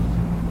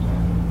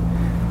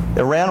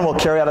 Iran will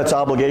carry out its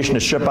obligation to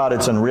ship out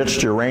its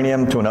enriched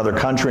uranium to another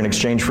country in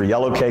exchange for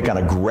yellow cake on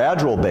a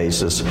gradual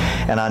basis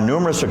and on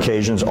numerous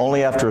occasions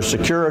only after a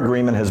secure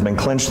agreement has been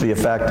clinched to the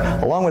effect,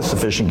 along with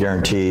sufficient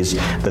guarantees,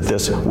 that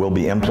this will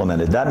be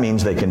implemented. That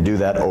means they can do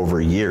that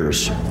over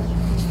years.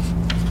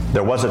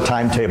 There was a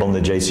timetable in the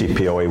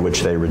JCPOA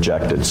which they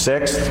rejected.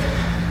 6th,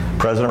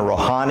 President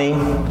Rouhani,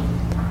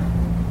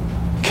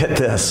 get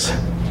this,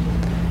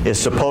 is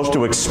supposed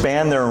to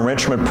expand their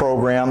enrichment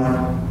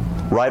program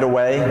right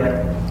away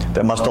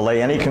that must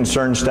allay any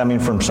concerns stemming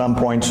from some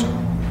points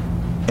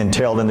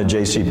entailed in the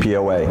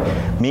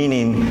JCPOA,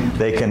 meaning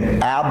they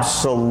can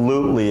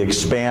absolutely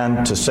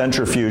expand to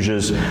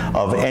centrifuges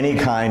of any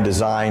kind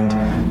designed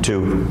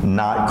to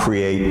not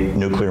create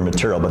nuclear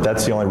material. But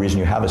that's the only reason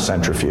you have a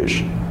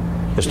centrifuge,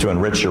 is to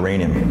enrich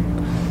uranium.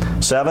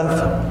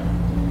 7th,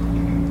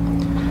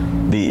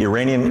 the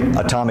Iranian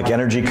Atomic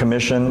Energy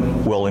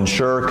Commission will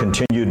ensure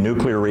continued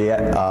nuclear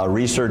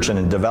research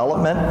and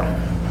development,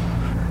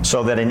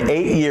 so that in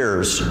 8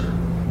 years,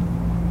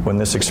 when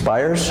this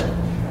expires,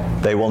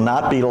 they will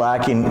not be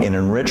lacking in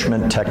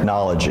enrichment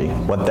technology.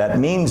 What that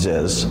means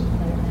is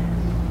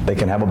they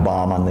can have a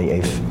bomb on the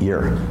 8th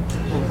year.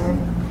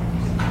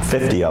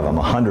 50 of them,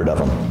 100 of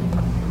them.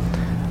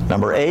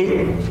 Number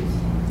 8,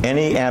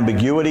 any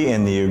ambiguity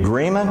in the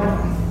agreement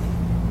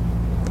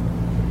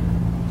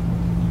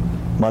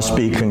must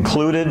be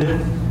concluded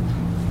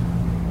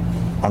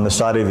on the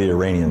side of the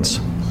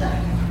Iranians.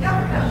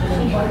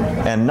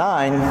 And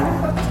 9,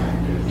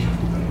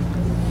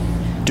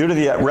 due to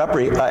the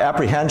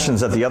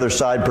apprehensions that the other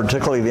side,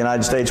 particularly the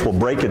United States, will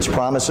break its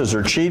promises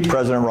or cheat,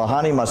 President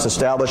Rouhani must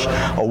establish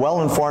a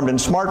well-informed and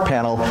smart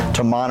panel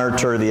to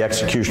monitor the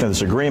execution of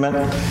this agreement,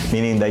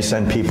 meaning they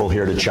send people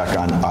here to check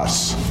on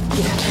us.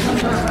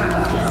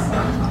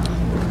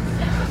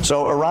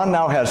 So Iran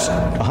now has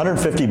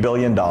 $150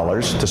 billion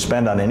to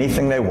spend on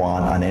anything they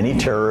want, on any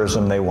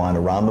terrorism they want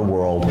around the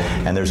world,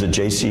 and there's a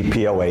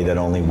JCPOA that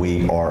only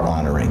we are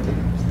honoring.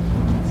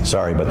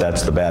 Sorry, but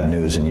that's the bad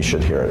news, and you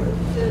should hear it.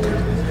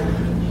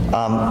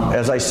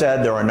 As I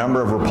said, there are a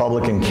number of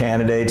Republican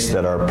candidates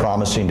that are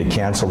promising to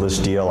cancel this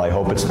deal. I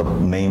hope it's the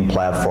main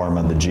platform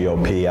of the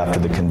GOP after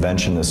the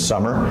convention this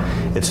summer.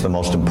 It's the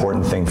most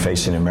important thing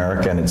facing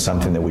America, and it's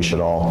something that we should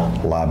all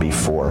lobby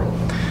for.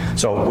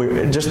 So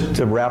just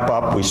to wrap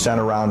up, we sent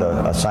around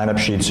a sign-up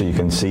sheet so you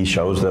can see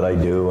shows that I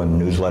do and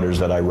newsletters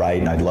that I write,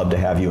 and I'd love to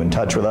have you in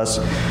touch with us.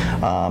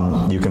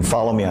 You can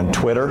follow me on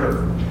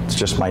Twitter. It's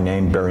just my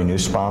name, Barry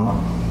Nussbaum.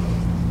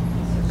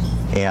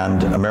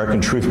 And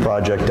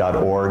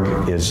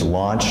AmericanTruthProject.org is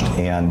launched,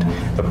 and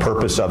the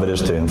purpose of it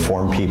is to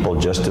inform people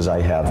just as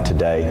I have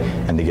today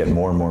and to get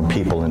more and more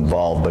people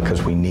involved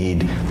because we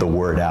need the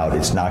word out.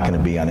 It's not going to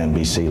be on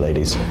NBC,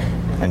 ladies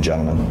and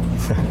gentlemen.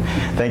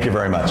 Thank you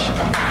very much.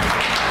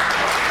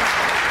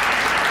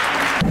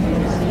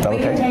 We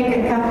can take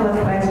a couple of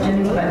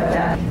questions, but...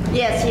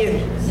 Yes,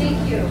 you.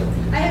 Thank you.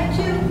 I have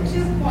two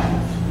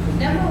points.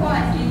 Number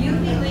one, do you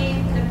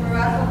believe that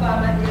Barack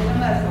Obama is a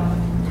Muslim?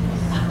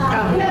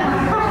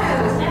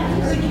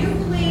 Could you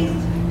please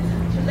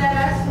let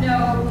us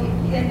know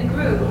in the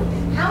group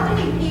how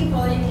many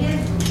people in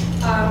his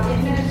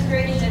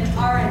administration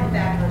are in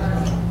fact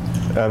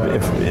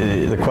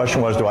Muslim? The question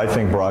was, do I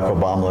think Barack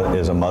Obama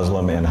is a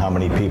Muslim, and how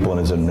many people in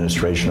his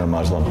administration are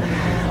Muslim?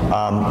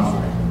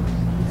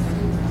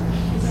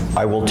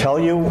 I will tell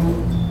you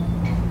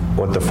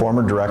what the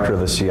former director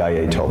of the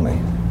CIA told me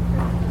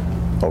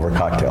over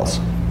cocktails.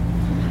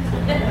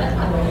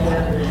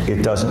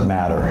 It doesn't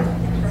matter.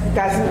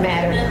 Doesn't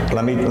matter.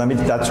 Let me.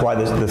 That's why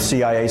the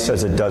CIA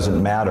says it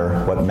doesn't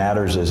matter. What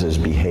matters is his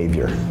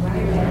behavior.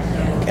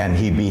 And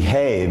he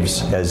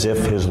behaves as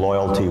if his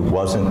loyalty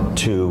wasn't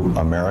to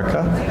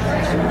America,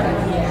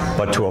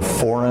 but to a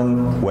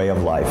foreign way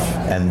of life.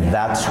 And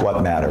that's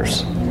what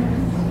matters.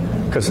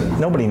 Because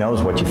nobody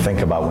knows what you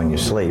think about when you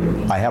sleep.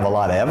 I have a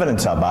lot of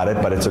evidence about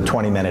it, but it's a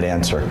 20-minute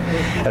answer.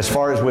 As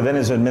far as within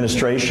his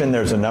administration,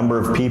 there's a number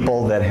of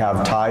people that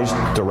have ties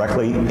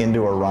directly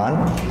into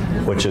Iran,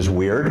 which is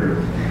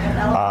weird.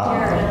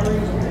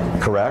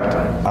 Correct.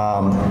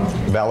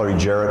 Valerie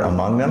Jarrett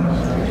among them.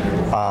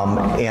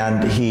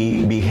 And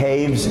he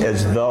behaves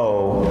as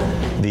though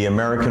the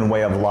American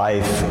way of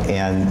life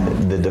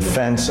and the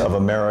defense of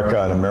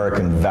America and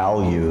American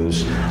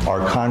values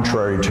are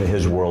contrary to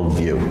his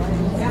worldview.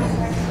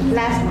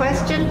 Last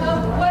question.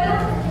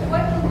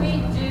 What can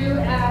we do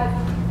as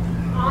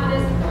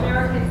honest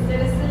American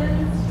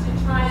citizens to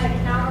try to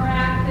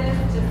counteract this,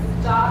 to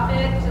stop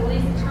it, to at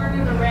least turn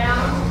it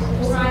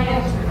around, try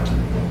and,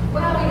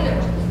 what do we do?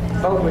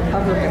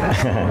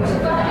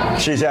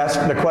 She's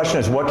asked, the question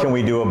is, what can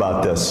we do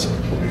about this?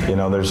 You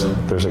know, there's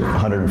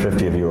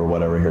 150 of you or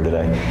whatever here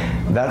today.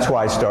 That's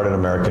why I started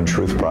American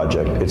Truth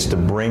Project. It's to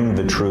bring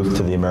the truth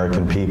to the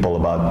American people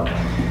about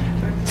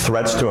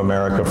threats to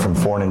America from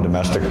foreign and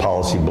domestic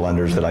policy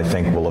blunders that I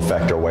think will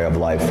affect our way of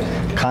life.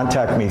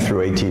 Contact me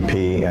through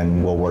ATP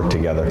and we'll work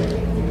together.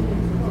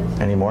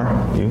 Any more?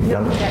 You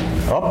done?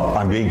 Oh,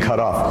 I'm being cut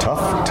off.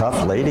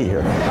 Tough lady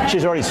here.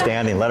 She's already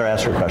standing. Let her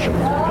ask her question.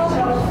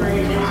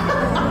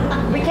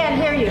 We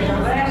can't hear you.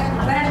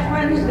 Last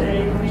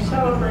Wednesday, we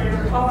celebrated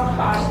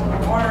Holocaust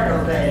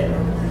Memorial Day.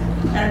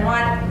 And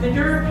what the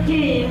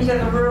Europeans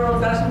and the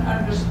world doesn't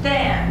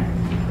understand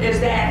is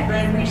that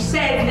when we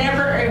said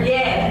never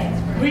again,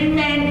 we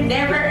meant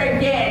never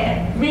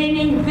again,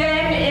 meaning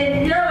them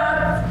in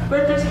Europe,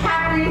 which is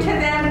happening to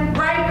them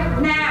right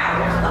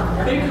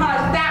now.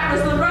 Because that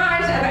was the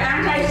rise of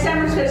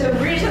anti-Semitism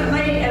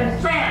recently in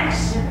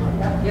France,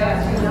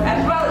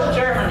 as well as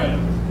Germany.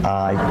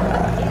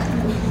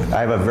 I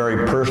have a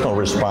very personal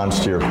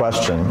response to your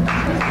question.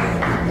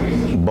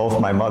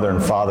 Both my mother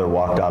and father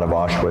walked out of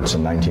Auschwitz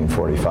in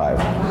 1945.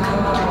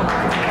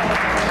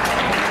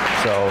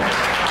 So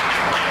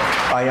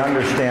I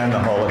understand the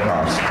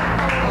Holocaust.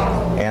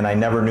 And I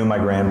never knew my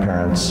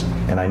grandparents,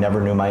 and I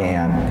never knew my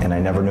aunt, and I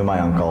never knew my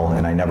uncle,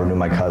 and I never knew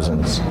my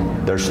cousins.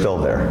 They're still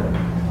there.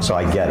 So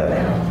I get it.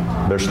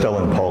 They're still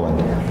in Poland,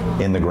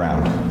 in the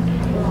ground.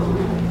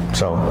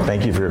 So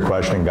thank you for your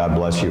question, and God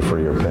bless you for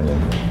your opinion.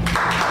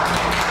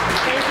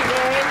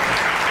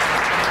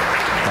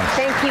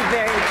 Thank you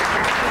very much.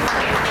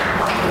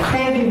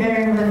 Thank you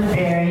very much,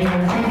 Barry.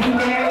 And thank you,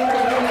 Barry,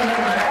 for being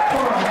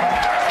forward.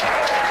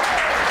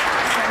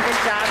 Good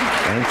job.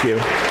 Thank you.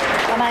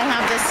 And I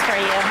have this for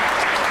you.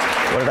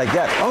 What did I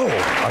get? Oh,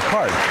 a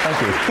card. Thank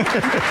you. Oh,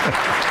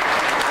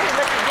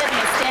 look, you did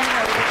me standing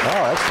over here.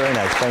 Oh, that's very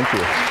nice. Thank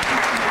you.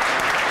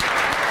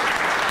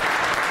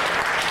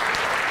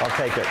 I'll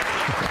take it.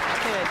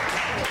 Good.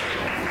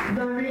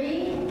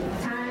 Marie,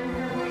 time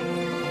for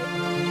waiting.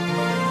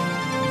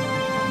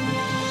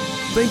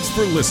 Thanks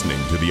for listening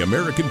to the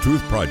American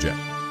Truth Project,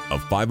 a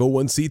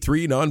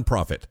 501c3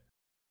 nonprofit.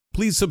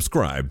 Please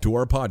subscribe to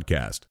our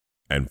podcast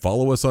and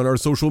follow us on our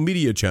social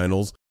media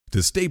channels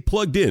to stay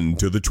plugged in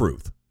to the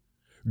truth.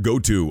 Go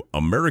to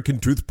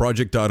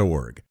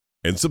americantruthproject.org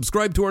and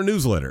subscribe to our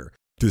newsletter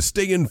to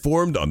stay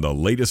informed on the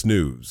latest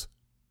news.